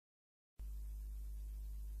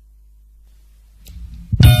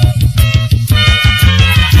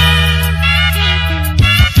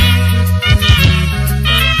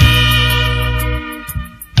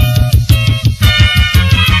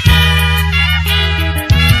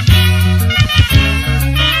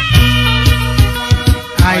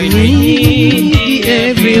I need thee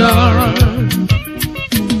every hour,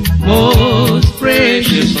 most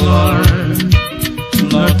precious Lord.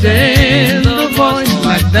 Not any voice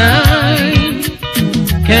like thine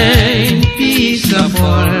can peace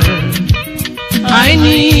afford. I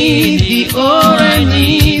need thee, oh, I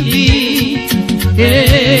need thee,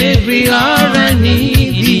 every hour I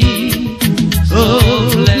need thee.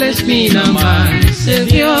 Oh, bless me now, my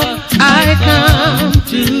Savior, I come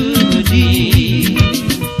to thee.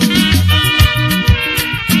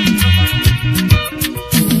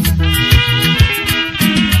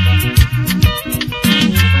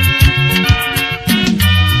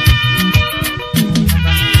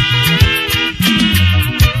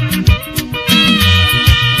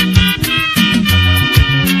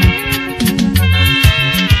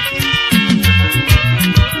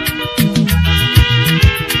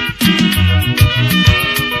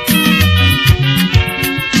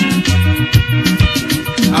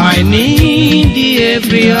 I need thee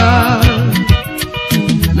every hour,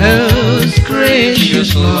 most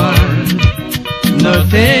gracious Lord. No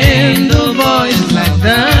tender voice like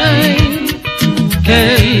thine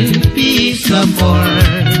can peace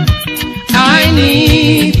afford. I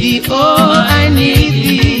need thee, oh, I need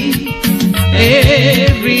thee,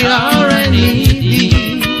 every hour I need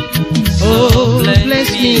thee. Oh,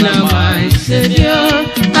 bless me now, my Savior,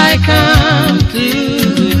 I come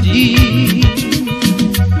to thee.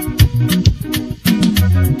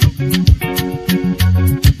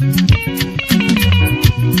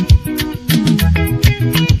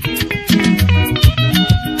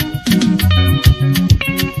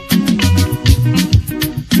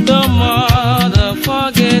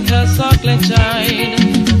 Forget her suckling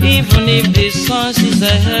child, even if the son is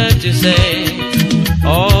ahead to say,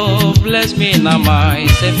 oh, bless me now, my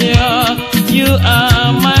Savior, you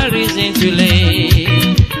are my reason to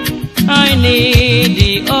live. I need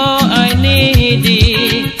thee, oh, I need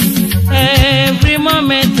thee, every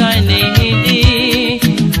moment I need thee.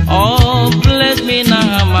 Oh, bless me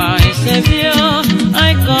now, my Savior,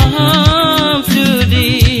 I come to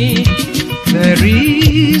thee. There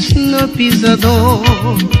is no peace at all,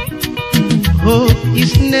 hope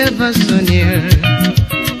is never so near.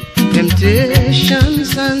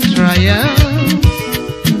 Temptations and trials,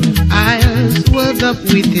 I'll swell up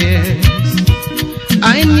with tears.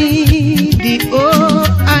 I need thee, oh,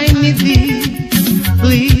 I need thee,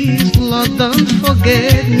 please, Lord, don't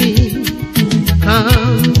forget me.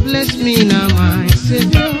 Come, bless me now, my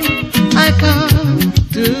Savior, I come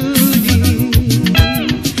to thee.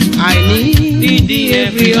 I need thee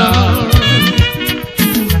every hour,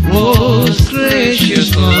 most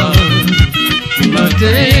gracious Lord. Not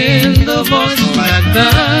tender voice like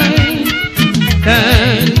thine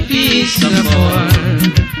can peace afford.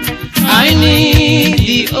 I need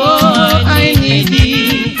thee, oh, I need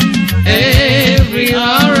thee, every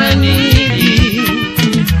hour I need thee.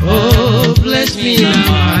 Oh, bless me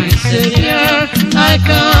now, my Savior, I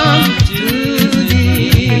come to thee.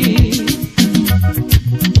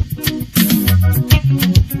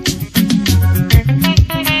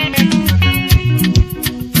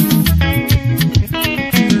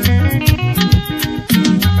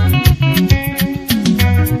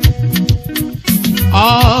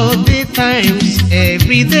 All the times,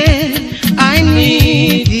 every day, I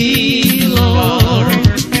need thee, Lord.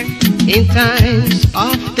 In times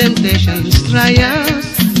of temptations, trials,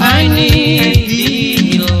 I need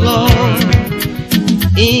thee, Lord.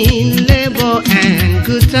 In labor and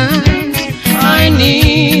good times, I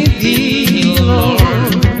need thee,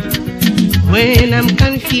 Lord. When I'm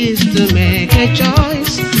confused to make a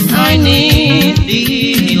choice, I need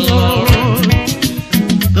thee, Lord.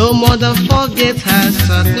 Though mother forget her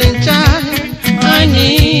suckling child, I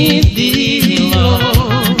need thee,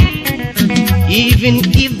 Lord. Even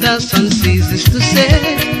if the sun ceases to set,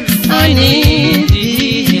 I need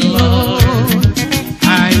thee, Lord.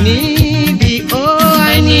 I need thee, oh,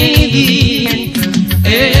 I need thee,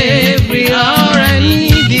 every hour I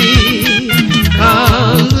need thee.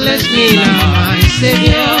 Come, bless me now, my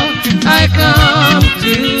Savior, I come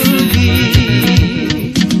to thee.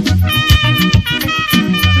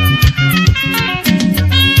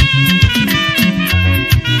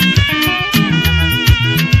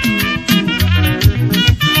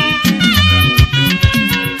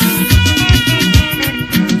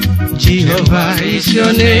 Jehovah is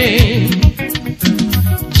your name,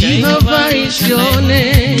 Jehovah is your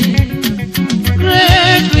name,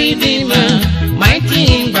 great Redeemer, mighty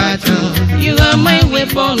in battle, you are my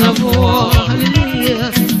weapon of war.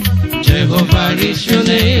 Hallelujah. Jehovah is your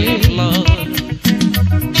name, Lord,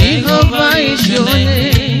 Jehovah is your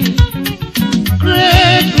name,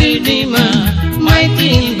 great Redeemer, mighty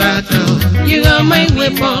in You are my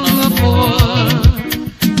weapon of war.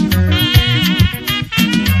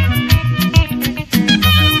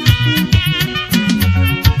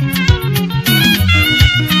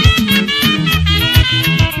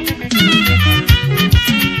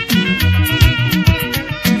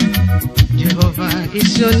 Jehovah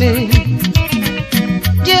is your name.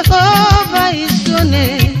 Jehovah is your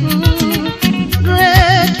name.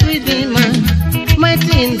 Great Redeemer,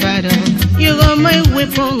 mighty in battle. You are my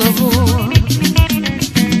weapon of war.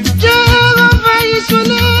 Jehovah is your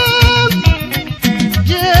name.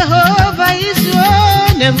 Jehovah is your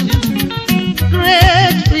name.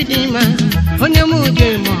 Great Redeemer,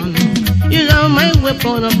 you are my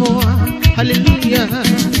weapon of war. Hallelujah.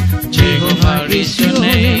 Jehovah is your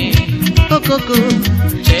name.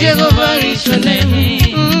 Jehovah is your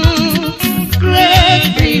name.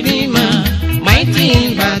 Great Redeemer, mighty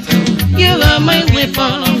in battle. You are my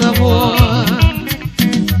weapon of war.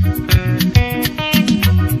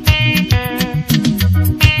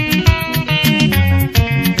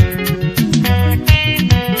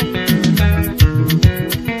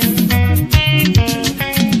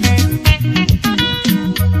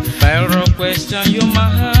 Pharaoh question your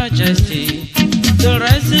majesty. The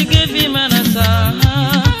rising gave him an answer.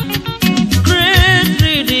 Great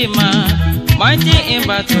Redeemer, mighty in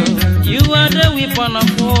battle, you are the weapon of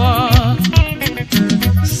war.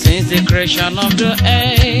 Since the creation of the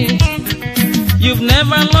earth, you've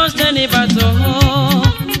never lost any battle.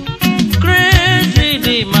 Great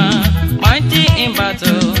Redeemer, mighty in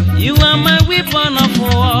battle, you are my weapon of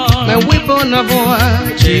war. My weapon of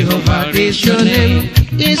war. Jehovah is your name.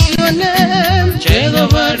 Is your name.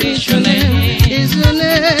 Jehovah is your name. Is your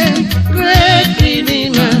name. Great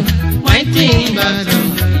Redeemer, mighty in battle.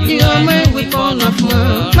 You are my weapon of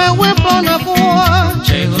war. My weapon of war.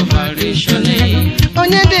 Jehovah is your name.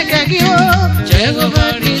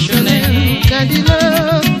 Jehovah is your name. Daddy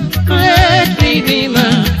love. Great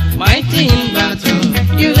Redeemer, mighty in battle.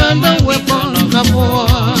 You are the weapon of war.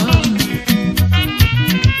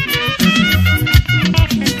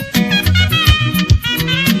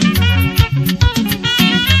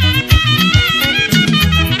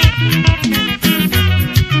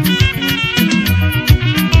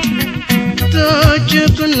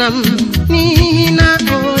 Jukunam nina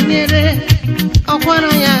onyere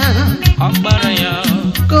ọkwara ya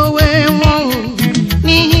kowe won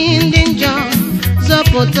n'ihi ndị njọ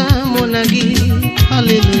zọpụta mụ na gị.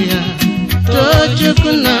 Hallelujah.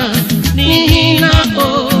 Tochukuna n'ihi na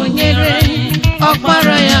onyere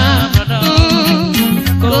ọkwara ya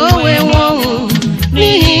kowe won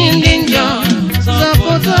n'ihi ndị njọ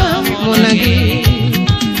zọpụta mụ na gị.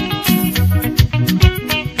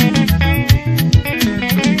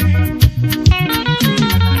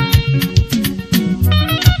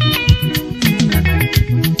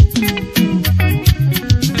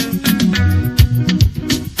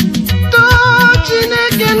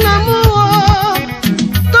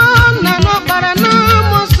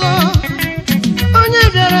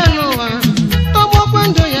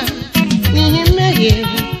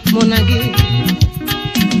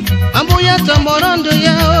 Tamborondo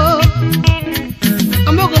ya o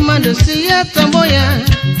amogo mando si ya tambo ya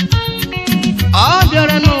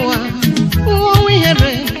obiora noa uwo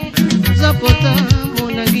wihere zapota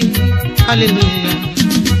monagi. Hallelujah.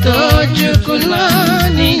 Tochukuna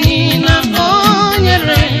nina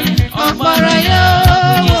onyere ọkpara ya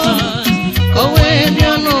kowe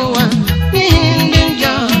bịa n'ụwa n'ihi ndị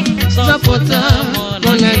njọ zapota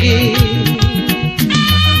monagi.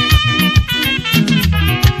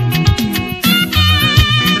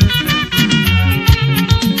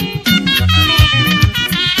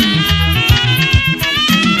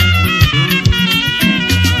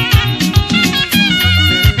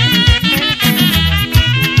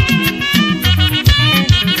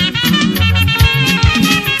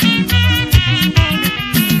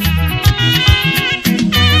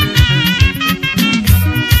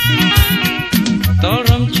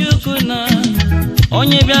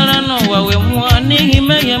 Onye bịara n'ụwa wee nwụọ n'ihi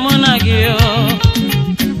mmehie mụ na gị.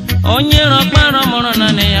 Onye rọkpara mụrụ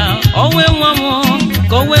naanị ya o wee nwụọ mụ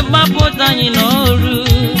ka o wee gbapụta anyị n'oru.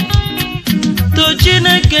 To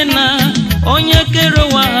Chineke na onye kere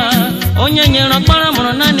ụwa ha, onye nyere ọkpara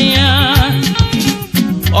mụrụ naanị ya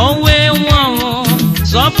o wee nwụọ mụ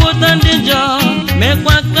zọpụta ndị njọ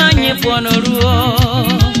mekwa ka anyị pụọ n'oru.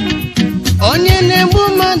 Onye na-egbu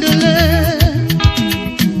mmadụ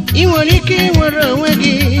ị nwere ike nwere onwe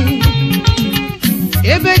gị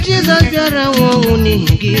ebe Jizọs bịara nwụọ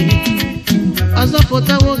n'ihi gị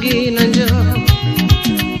azọpụtawo gị na njọ.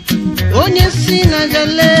 Onye si na njọ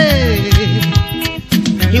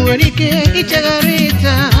ị nwere ike ichegharị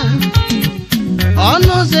taa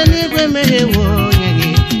ọnụ ụzọ eluigwe meghewo onye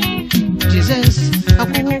gị. Jizọs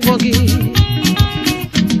akwụghị ụgwọ gị.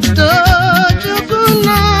 Too Chukwu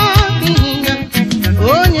n'ihi na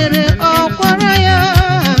o nyere ọkpara ya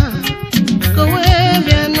ka o wee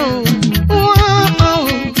bịa n'ụwa nwa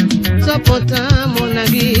ọnwụ zọpụta mụ na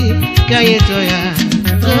gị. Ka anyị too ya.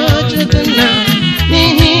 Too Chukwu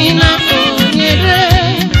n'ihi na o nyere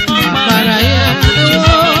ọkpara ya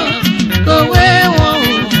ka o wee nwụọ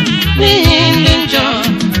ọnwụ n'ihi ndị njọ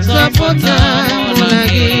zọpụta mụ na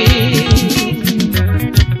gị.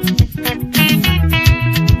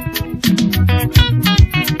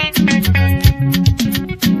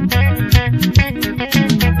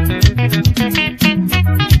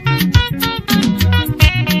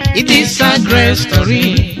 It is a great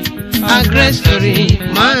story,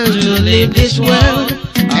 man to leave this world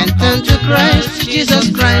and turn to Christ,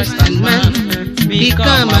 Jesus Christ, and man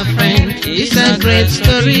become a friend. It's a great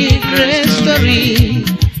story,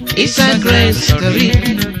 it's a great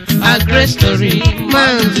story,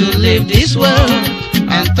 man to leave this world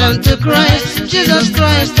and turn to Christ, Jesus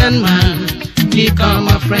Christ, and man become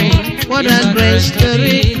a friend. What a great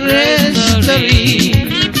story, great story.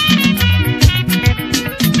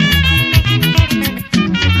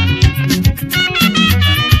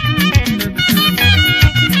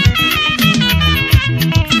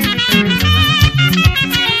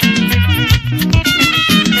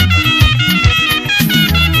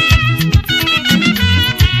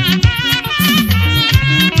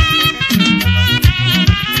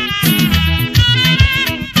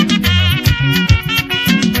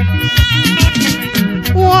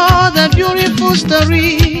 A beautiful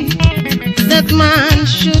story that man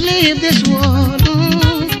should leave this world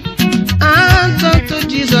and turn to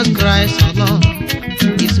Jesus Christ alone.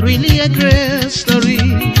 It's really a great story.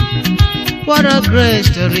 What a great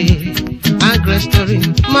story,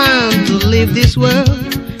 man to leave this world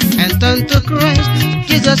and turn to Christ,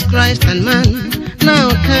 Jesus Christ, and man now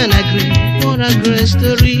can agree. What a great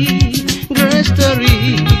story,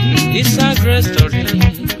 It's a great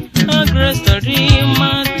story,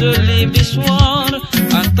 man to leave this world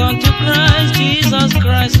and turn to Christ, Jesus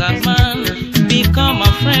Christ, and man become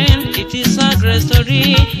a friend. It is a great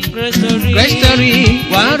story,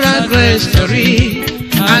 what a great story,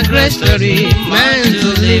 man to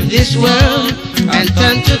leave this world and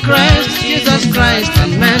turn to Christ, Jesus Christ,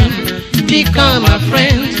 and man become a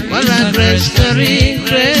friend. What a great story.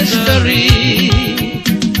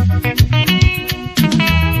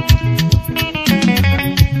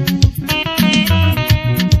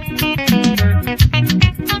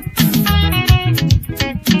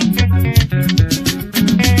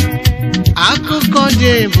 Akụkọ dị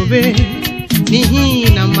ebube n'ihi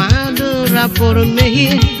na mmadụ rapụrụ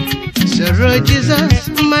mmehie soro Jizọs,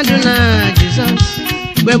 mmadụ na Jizọs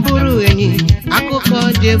weburu enyi. Akụkọ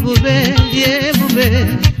dị ebube,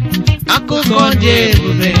 akụkọ dị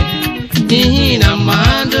ebube n'ihi na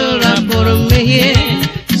mmadụ rapụrụ mmehie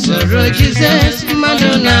soro Jizọs,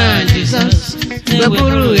 mmadụ na Jizọs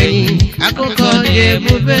weburu enyi. Akụkọ dị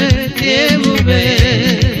ebube.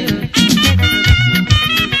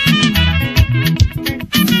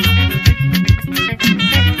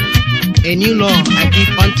 A new law I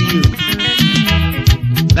give unto you,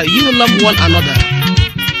 that you love one another.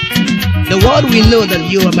 The world will know that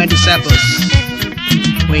you are my disciples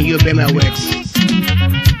when you obey my words.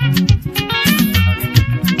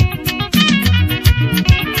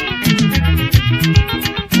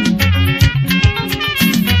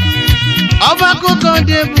 Ọbakụkọ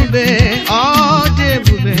dị ebube, ọ dị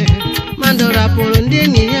ebube, mmadụ rapụrụ ndị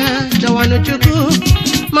enyi ya chọwanụ Chukwu.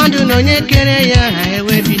 Mmadụ na onye kere ya ha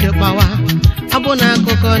ewe bido kpawa. Ọ bụ na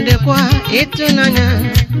akụkọ dịkwa ịtụnanya.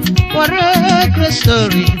 What a great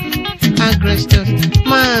story,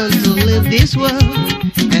 man to leave this world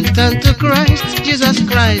and turn to Christ, Jesus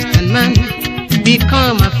Christ, and man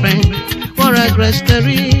become a friend. What a great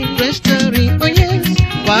story, oh yes.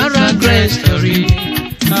 What a great story,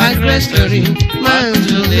 man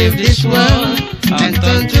to leave this world and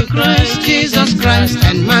turn to Christ, Jesus Christ,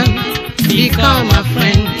 and man become a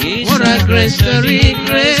friend. What a great story.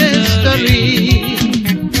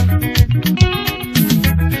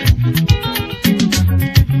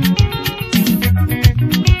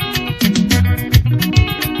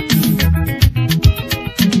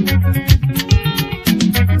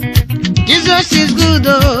 Jesus is good,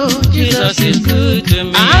 oh. Jesus is good to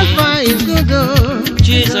me. Alpha is good, oh.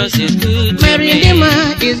 Jesus is good to Mary me.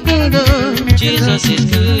 Dima is good, oh. Jesus is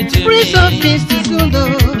good to Prince me. of Peace is good,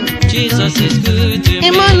 oh. Jesus is good to me.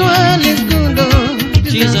 Emmanuel is good, oh.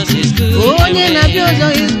 Jesus is good to Onye me. Nabiozo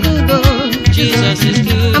is good, oh. Jesus is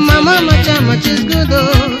good to Mama me. Machama is good,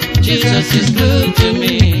 oh. Jesus is good to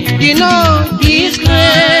me. You know, He's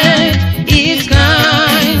great, He's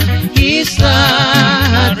kind, He's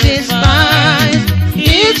satisfies,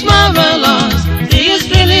 He's marvelous, He's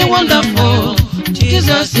really wonderful.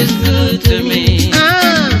 Jesus is good to me.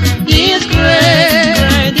 He's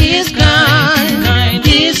great, He's kind,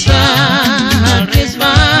 He's satisfies,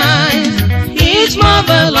 He's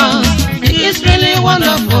marvelous, He's really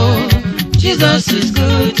wonderful. Jesus is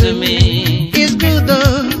good to me. He's good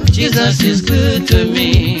though. Jesus is good to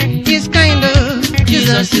me. He's kind though.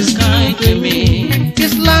 Jesus is kind to me.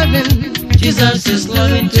 He's loving. Jesus is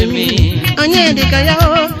loving to me.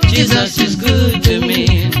 Jesus is good to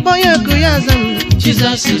me.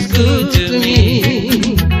 Jesus is good to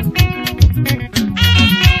me.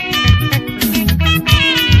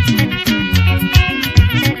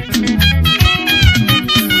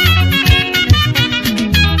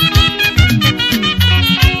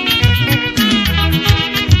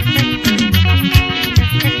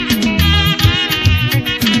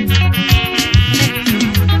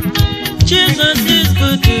 Jesus is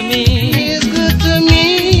good to me. He's good to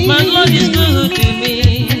me. My Lord is good to me.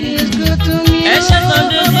 He's good to me. Ancient of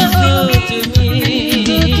days is good to me.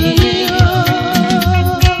 Good to me.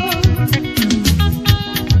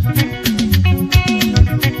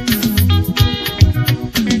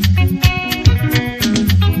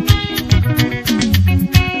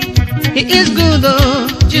 He is good though.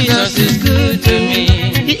 Jesus is good to me.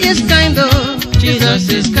 He is kind though. Jesus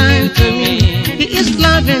is kind to me. He is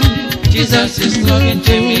loving. Jesus is loving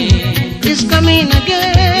to me. He's coming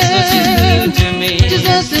again. Jesus is good to me.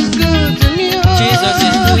 Jesus is good to me. Jesus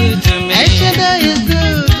is good to me. Aishada is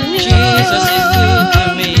good to me. Jesus is good to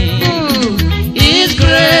me. He's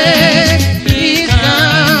great. He's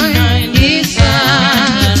kind. He's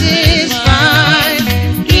satisfied.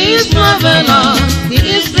 He's marvelous. He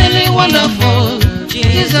is really wonderful.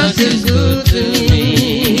 Jesus is good to me.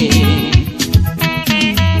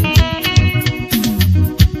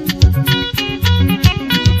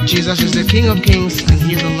 Jesus is the King of Kings and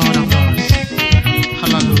He's the Lord of Lords.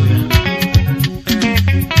 Hallelujah.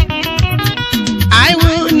 I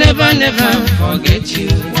will never, never forget you.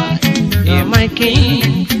 You're my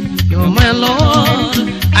King, you're my Lord.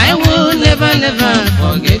 I will never, never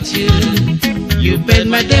forget you. You paid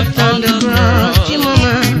my debt on the cross,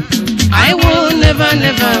 Chimama. I will never,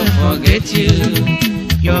 never forget you.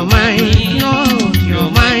 You're my Lord,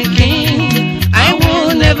 you're my King. I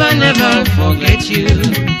will never, never forget you.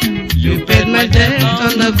 You paid my debt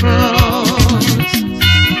on the cross.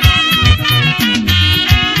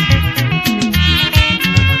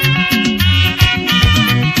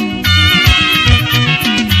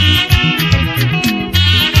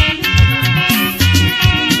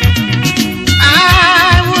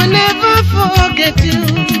 I will never forget you.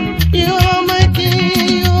 You're my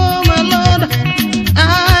King, you're my Lord.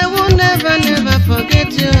 I will never, never forget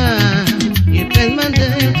you. You paid my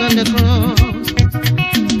debt on the cross.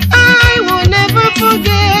 I will never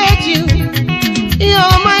forget you.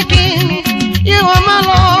 You're my King, you are my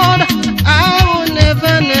Lord. I will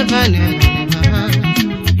never, never, never, never.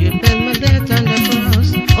 You paid my debt on the cross.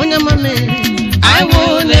 Oh, no, mommy. I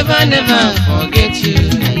will never, never forget you.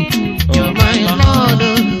 You're my Lord,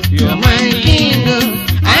 oh. You're my King. Oh.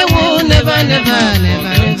 I will never, never,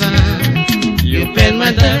 never, never. You paid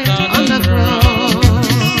my debt on the cross.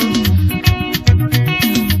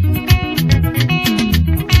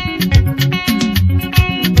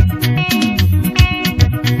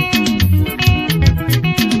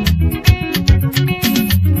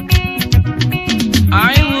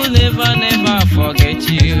 Forget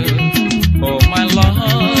you, oh my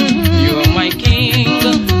Lord, you are my King.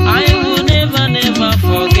 I will never, never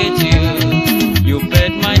forget you. You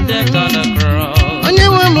paid my debt on the cross.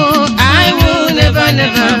 I will never,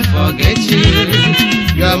 never forget you.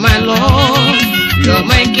 You're my Lord, you're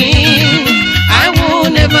my King. I will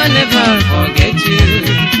never, never forget you.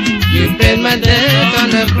 You paid my debt on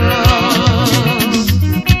the cross.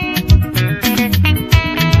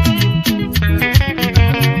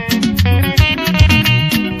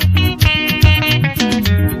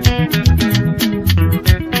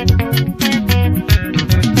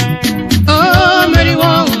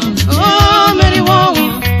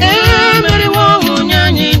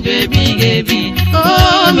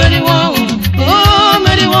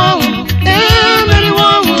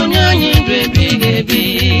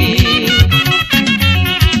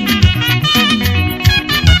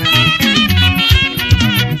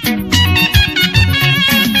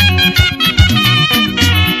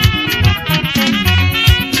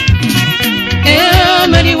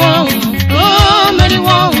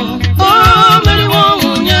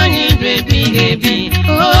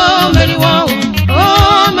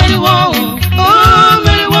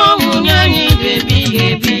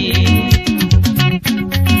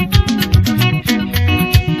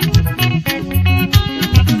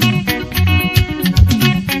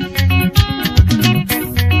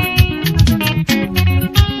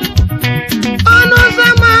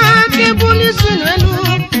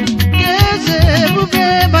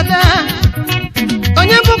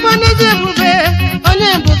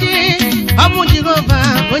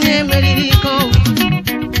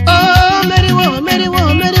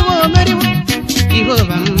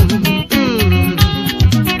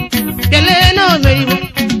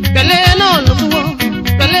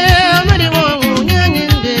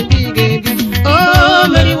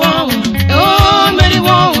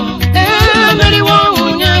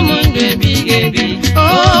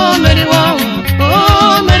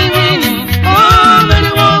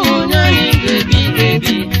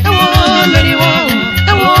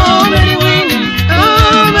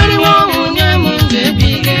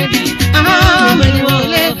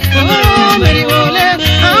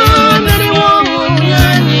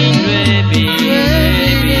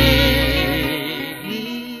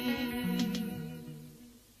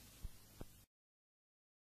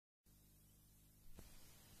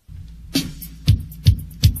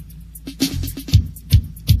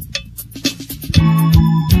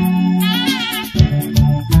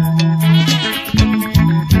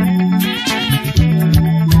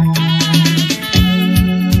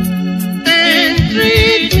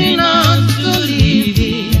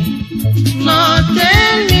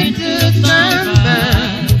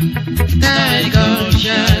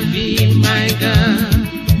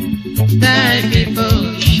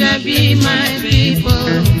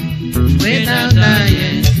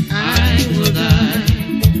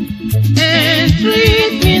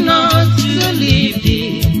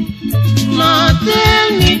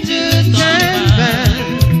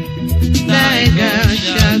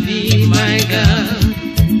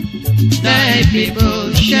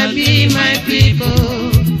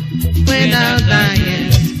 Without thy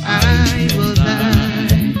yes, I will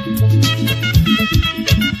die.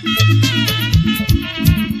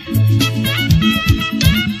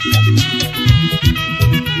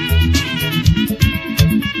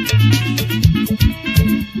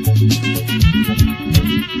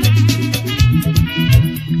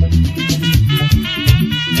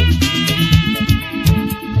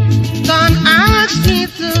 Don't ask me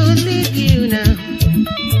to leave you now,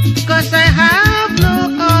 'cause I have no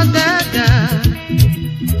other God.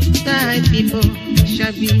 Thy people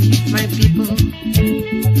shall be my people,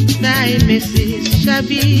 thy message shall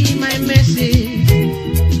be my message.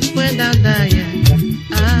 Without thy hand,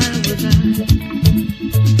 I will die.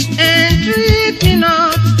 Entreat me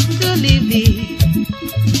not to leave thee,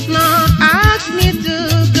 nor ask me to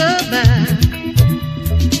go back.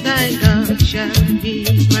 Thy God shall be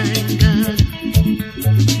my God,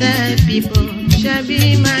 thy people shall be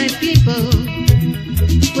my people.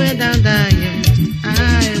 Without thy hand,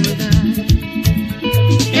 I will die.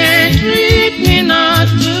 Entreat me not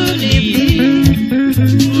to leave thee,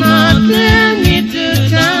 nor tell me to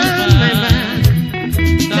turn my back.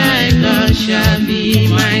 Thy God shall be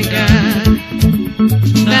my God,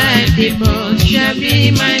 thy people shall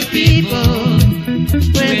be my people.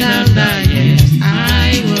 Without thy hand,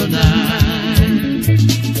 I will die.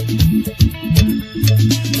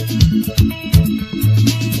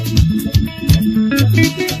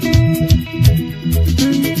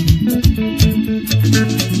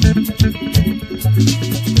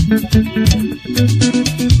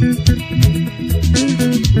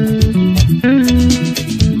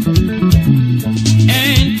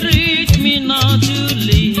 Entreat me not to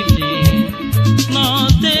leave thee, nor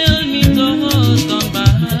tell me to hold on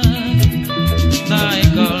back. Thy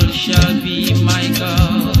God shall be my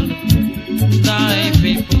God, thy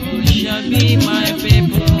people shall be my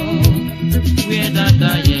people. Without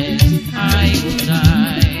thy yes, I will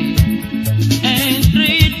die.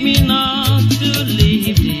 Entreat me not to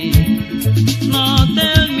leave thee, nor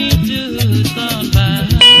tell me to turn back.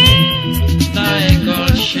 Thy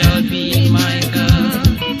God shall be my God,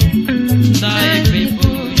 thy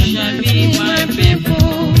people shall be my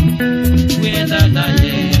people. Without thy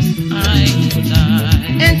yes, I will die.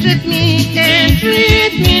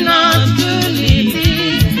 Entreat me not to leave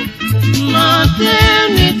thee, nor tell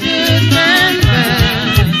me to turn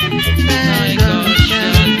back. Thy God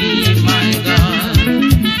shall be my God,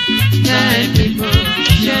 thy people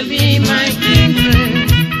shall be my people.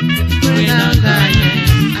 Without thy yes,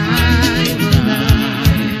 I will die.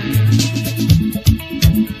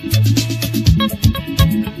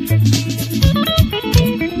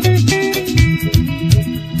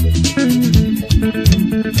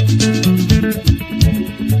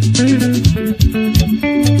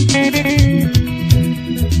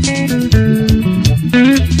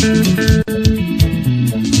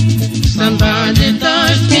 Somebody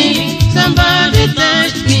touch me, somebody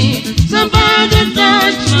touch me, somebody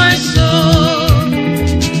touch my soul.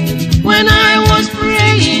 When I was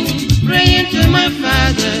praying, praying to my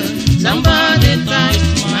Father, somebody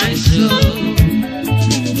touched my soul.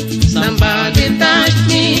 Somebody touched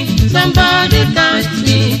me, somebody touched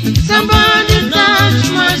me, somebody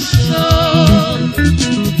touched my soul.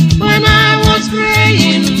 When I was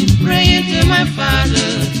praying, praying to my Father,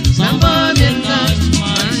 somebody touched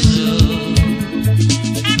my soul.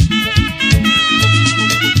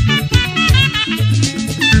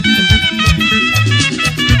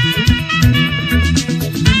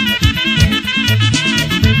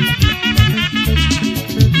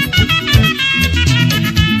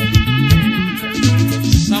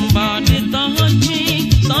 Somebody touch me,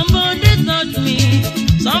 somebody touch me,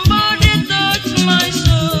 somebody touch my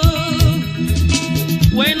soul.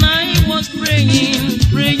 When I was praying,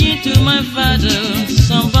 praying to my Father,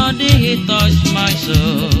 somebody touched my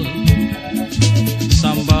soul.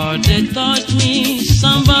 Somebody touch me,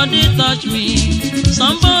 somebody touch me,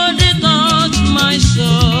 somebody touch my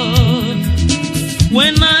soul.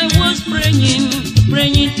 When I was praying,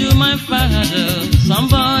 praying to my Father,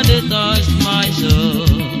 somebody touched my soul.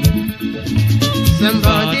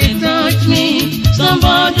 Somebody touch me,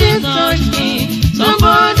 somebody touch me,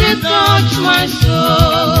 somebody touch my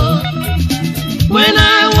soul. When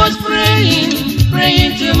I was praying,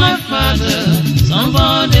 praying to my Father,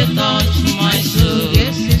 somebody touched my soul.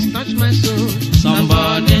 Yes, He's touched my soul.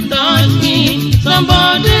 Somebody touch me,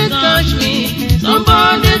 somebody touch me,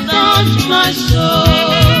 somebody touch my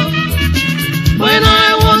soul. When I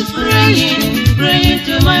was praying, praying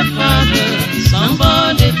to my Father,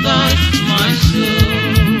 somebody touched my soul.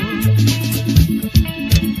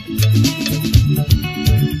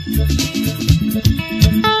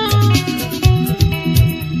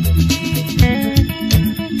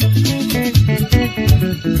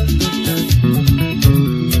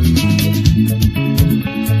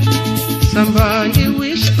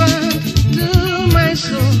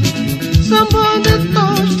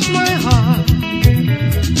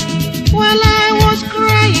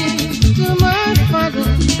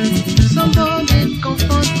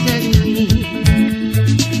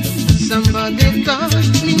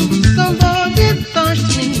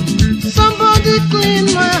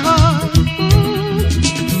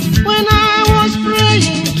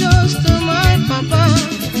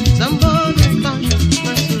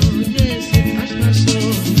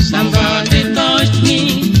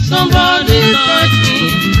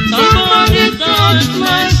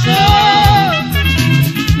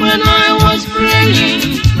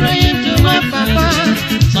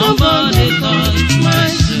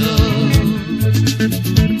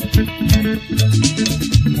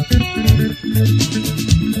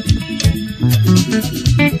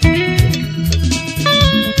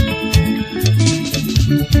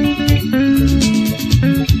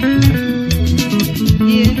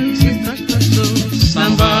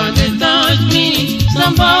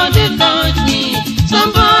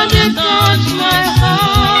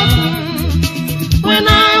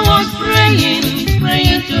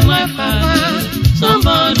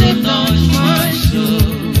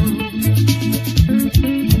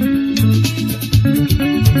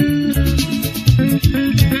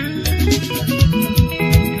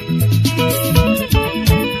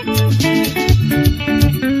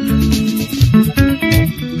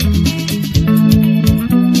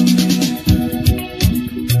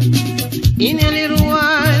 In a little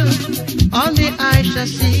while, all the eyes shall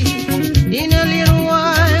see. In a little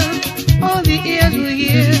while, all the ears will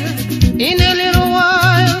hear. In a little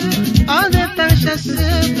while, all the tongue shall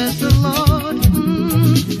say, bless the Lord.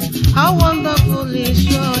 How wonderful is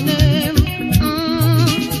your name.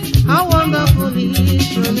 How wonderful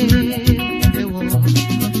is your name.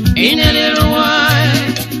 In a little while,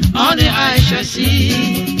 all the eyes shall see.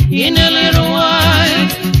 In a little while,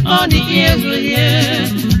 all the ears will hear.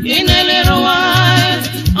 In a little while,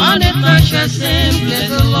 all the tongue shall sing, bless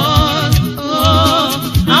the Lord. Oh,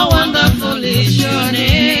 how wonderful is your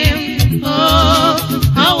name. Oh,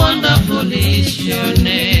 how wonderful is your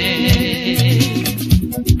name.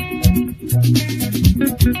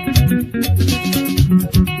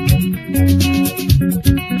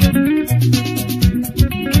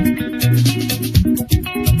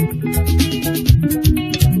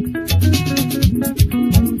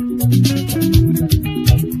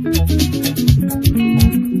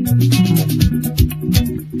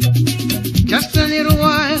 Just a little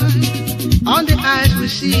while, all the eyes will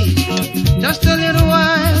see. Just a little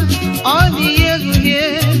while, all the ears will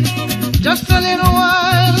hear. Just a little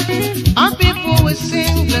while, our people will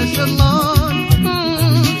sing, bless the Lord.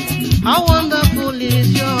 How wonderful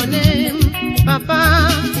is your name,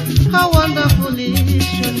 Papa. How wonderful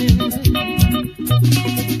is your name.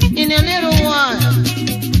 In a little while,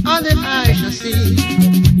 all the eyes shall see.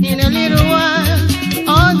 In a little while,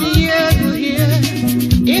 all the ears will hear.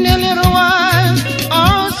 In a little while,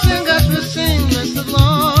 all singers will sing, bless the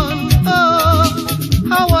Lord. Oh,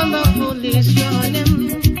 how wonderful is your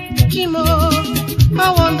name, Jimo.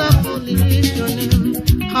 How wonderful is your name,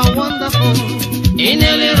 how wonderful. In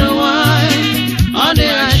a little while, all the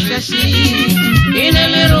eyes shall see. In a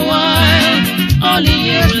little while, all the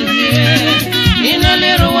ears will hear. In a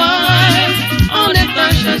little while, all the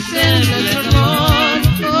tongue shall sing, bless the Lord.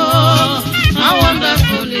 Oh, how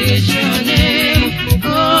wonderful is your name.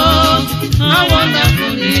 Oh, how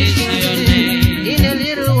wonderful is your name.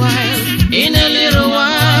 In a little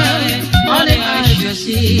while, all the eyes shall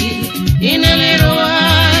see. In a little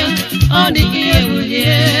while, all the ears will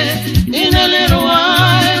hear. In a little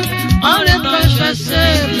while, all the tongue shall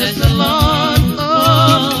say, bless the Lord.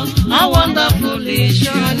 Oh, how wonderful is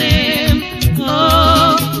your name.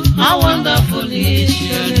 Oh, how wonderful is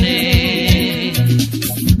your name.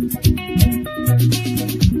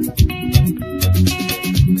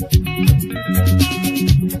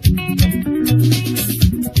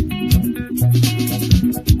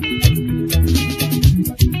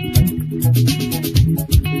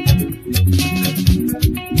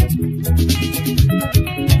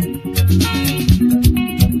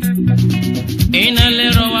 In a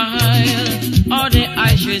little while, all the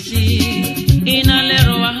eyes shall see. In a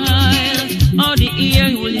little while, all the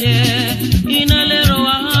ears will hear. In a little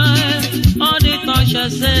while, all the tongue shall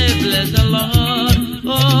say, bless the Lord.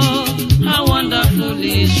 Oh, how wonderful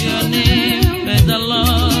is your name, bless the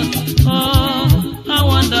Lord. Oh, how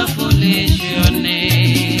wonderful is your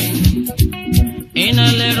name. In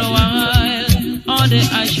a little while, all the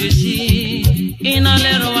eyes shall see. In a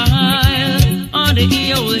little while, all the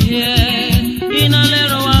ears will hear. In a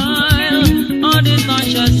little while, all the tongue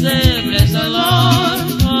shall say, bless the Lord.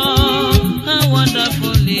 Oh, how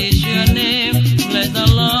wonderful is your name, bless the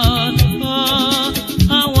Lord. Oh,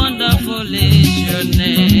 how wonderful is your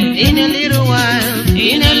name. In a little while,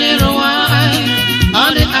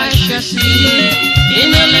 all the eyes shall see.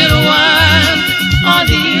 In a little while, all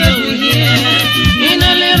the ears will hear. In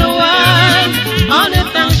a little while, all the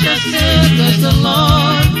tongue shall say, bless the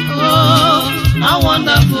Lord. Oh, how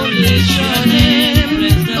wonderful is your name.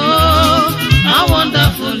 Oh, how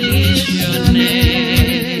wonderful is your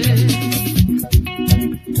name.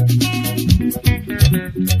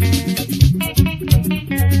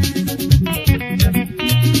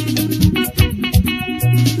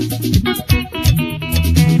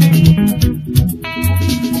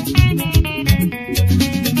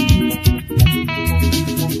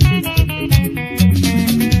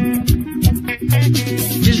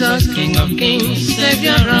 Jesus, King of Kings,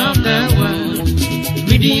 Savior of the world,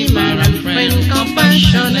 Redeemer and friend,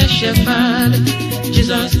 compassionate shepherd.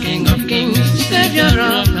 Jesus, King of Kings, Savior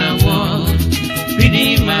of the world,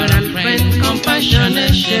 Redeemer and friend,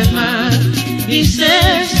 compassionate shepherd. He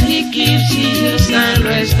saves, He keeps, He heals and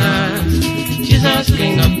restores. Jesus,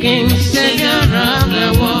 King of Kings, Savior of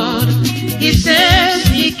the world. He saves,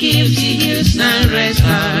 He keeps, He heals and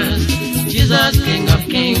restores. Jesus, King of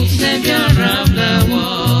Kings, Savior of the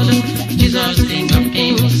world. Jesus, King of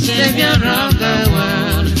Kings, Savior of the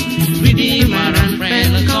world. Redeemer and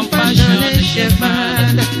friend, compassionate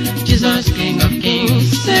shepherd. Jesus, King of Kings,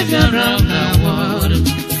 Savior of the world.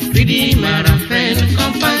 Redeemer and friend,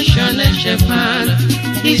 compassionate shepherd.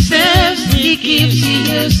 He saves, he keeps, he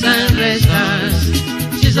heals and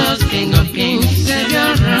restores. Jesus, King of kings,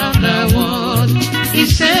 Savior of the world. He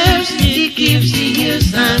saves, he keeps, he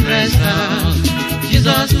heals and restores.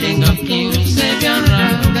 Jesus, King of kings, Savior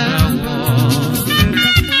of the world.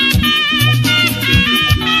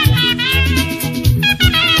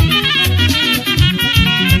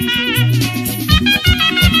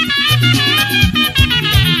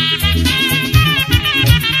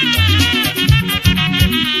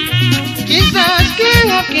 Jesus,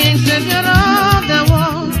 King of kings, Savior of the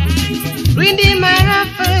world. Redeemer and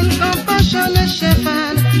friend, compassionate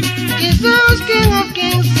shepherd. Jesus, King of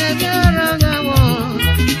kings, Savior of the world.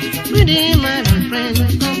 Redeemer and friend,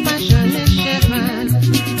 compassionate shepherd.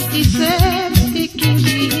 He saves, he keeps,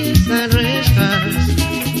 he heals and restores.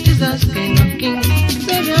 Jesus, King of kings,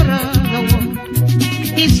 Savior of the world.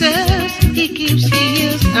 He saves, he keeps, he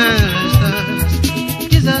heals and restores.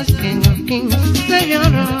 Jesus, King of kings, Savior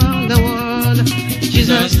of the world.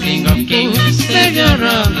 Jesus, King of kings, Savior of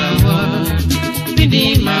the world.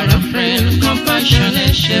 Redeemer and friend,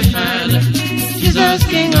 compassionate shepherd. Jesus,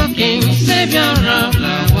 King of kings, Savior of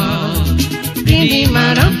the world.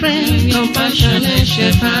 Redeemer and friend, compassionate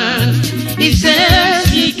shepherd. He saves,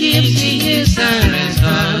 he keeps, he heals and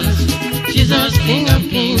restores. Jesus, King of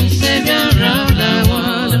kings, Savior of the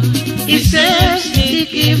world. He saves, he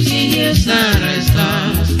keeps, he heals and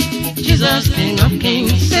restores. Jesus, King of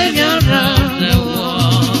kings, Savior of the world.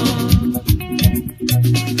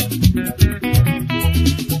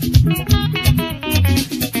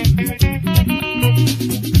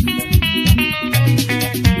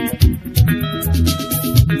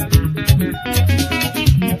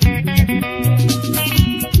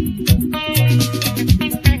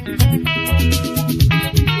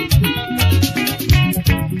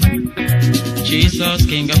 Jesus,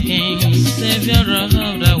 King of kings, Savior of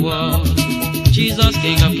the world. Jesus,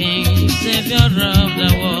 King of kings, Savior of the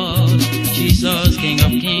world. Jesus, King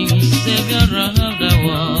of kings, Savior of the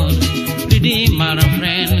world. Redeemer and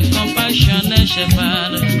friend, compassionate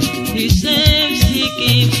shepherd. He saves, he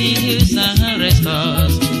keeps, he heals and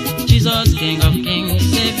restores. Jesus, King of kings,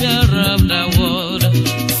 Savior of the world.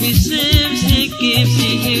 He saves, he keeps,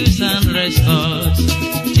 he heals and restores.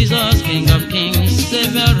 Jesus, King of kings,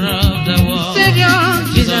 Savior of the world. Savior,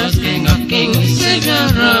 Jesus, King of kings, Savior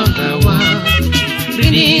of the world.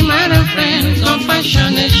 Redeemer and friend,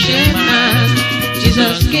 compassionate shepherd.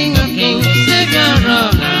 Jesus, King of kings, Savior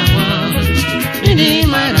of the world.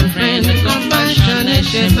 Redeemer and friend, compassionate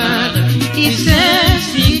shepherd. He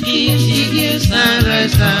saves, he keeps, he gives and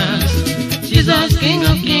restores. Jesus, King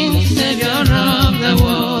of kings, Savior of the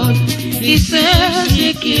world. He saves,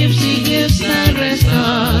 he keeps, he gives and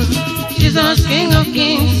restores. Jesus, King of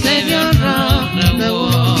kings, Savior of the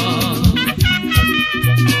world.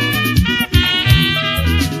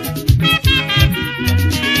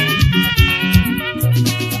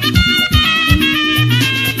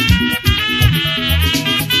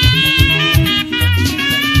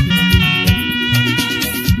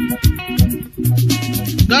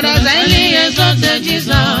 God has highly exalted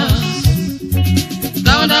Jesus.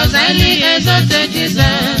 God has highly exalted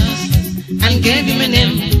Jesus and gave him a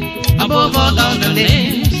name above all other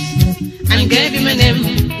names, and gave him a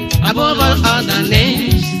name above all other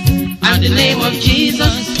names. At the name of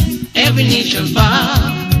Jesus, every knee shall bow.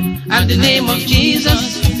 At the name of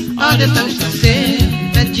Jesus, all the tongues shall say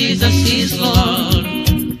that Jesus is Lord.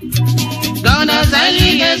 God has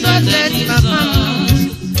highly exalted Jesus.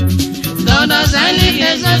 God has highly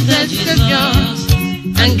exalted Jesus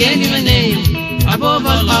and gave him a name above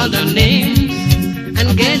all other names,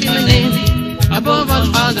 and gave him a name above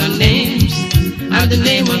all other names. At the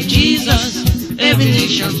name of Jesus, every knee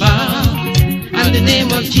shall bow. At the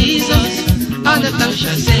name of Jesus, all the tongue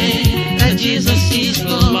shall say that Jesus is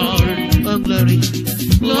Lord. Oh, glory.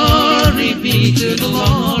 Glory be to the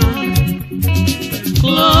Lord.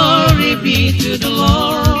 Glory be to the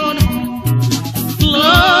Lord.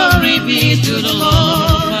 Glory be to the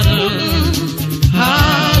Lord.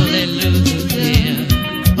 Hallelujah.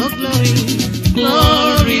 Oh, glory.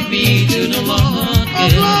 Glory be to the Lord. Oh,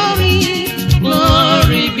 glory.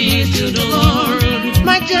 Glory be to the Lord.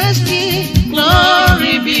 Majesty.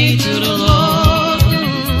 Glory be to the Lord.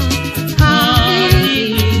 Hallelujah.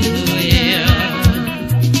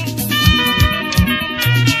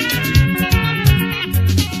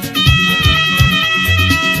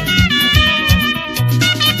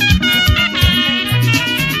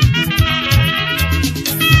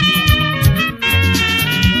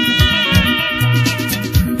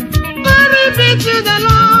 Glory be to the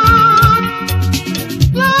Lord.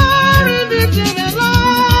 Glory be to the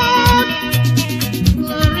Lord.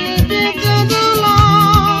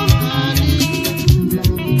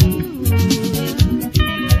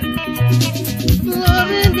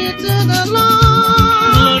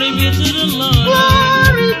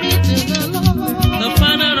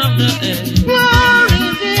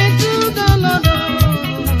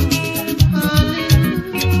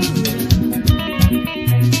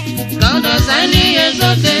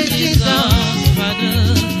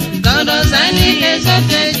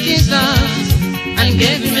 exalted Jesus and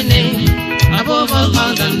gave him a name above all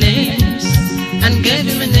other names, and gave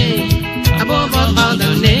him a name above all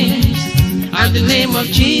other names. At the name of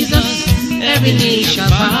Jesus, every knee shall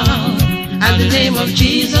bow. At the name of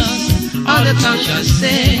Jesus, all the tongue shall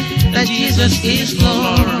say that Jesus is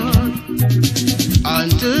Lord.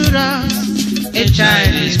 Unto us a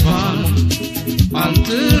child is born,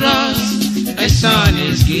 unto us a son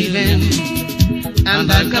is given, and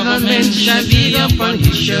the government shall be upon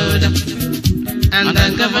his shoulder, and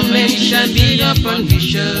the government shall be upon his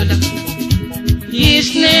shoulder.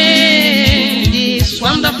 His name is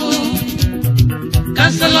Wonderful,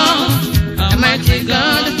 Counselor, Almighty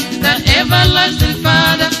God, the everlasting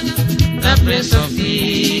Father, the Prince of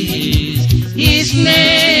Peace. His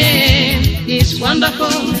name is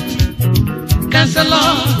Wonderful,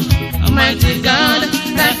 Counselor, Almighty God,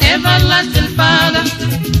 the everlasting Father,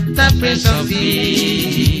 the Prince of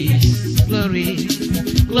Peace. Glory,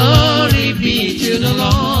 glory be to the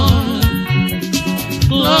Lord.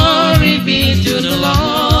 Glory be to the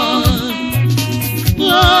Lord.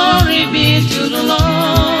 Glory be to the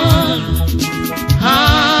Lord.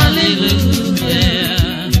 Hallelujah.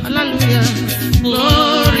 Hallelujah.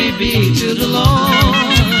 Glory be to the Lord.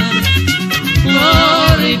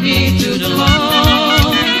 Glory be to the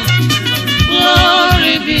Lord.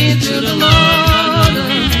 Glory be to the Lord.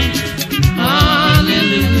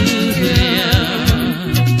 Hallelujah.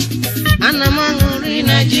 Anamangori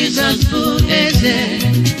na Jesus bu eze.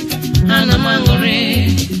 Anamangori,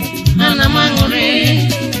 Anamangori,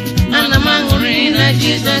 Anamangori na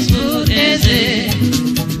Jesus bu eze.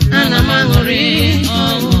 Anamangori,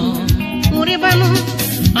 oh, Muribanu.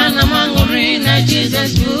 Anamangori na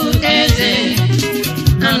Jesus bu eze.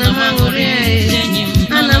 Anamangori,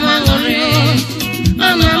 Anamangori,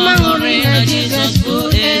 Anamangori na Jesus bu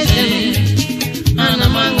eze.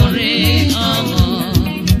 Anamangori, oh.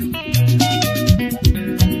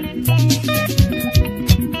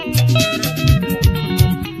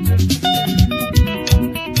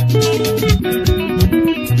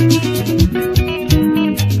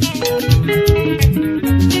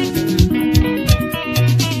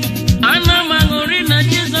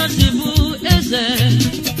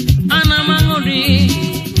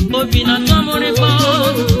 Obina tomori po,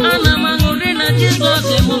 anamangori na Jesus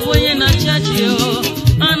emuboye na chachio,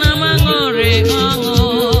 anamangori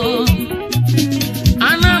ongo,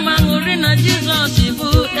 anamangori na Jesus ibu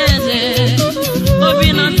eze,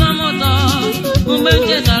 obina tomoto,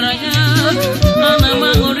 umbeke daraya,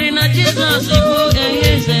 anamangori na Jesus ibu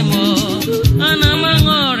eze mo,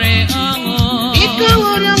 anamangori ongo,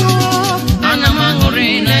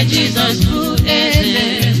 anamangori na Jesus ibu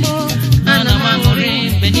eze.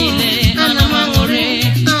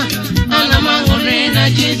 Anamangori na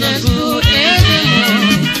Jesus who is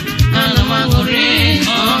Anamangori,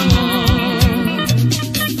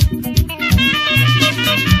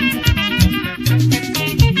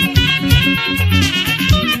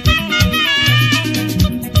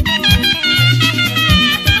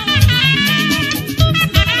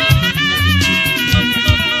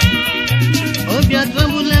 Obia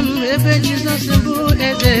Twambulem, Ebe Jesus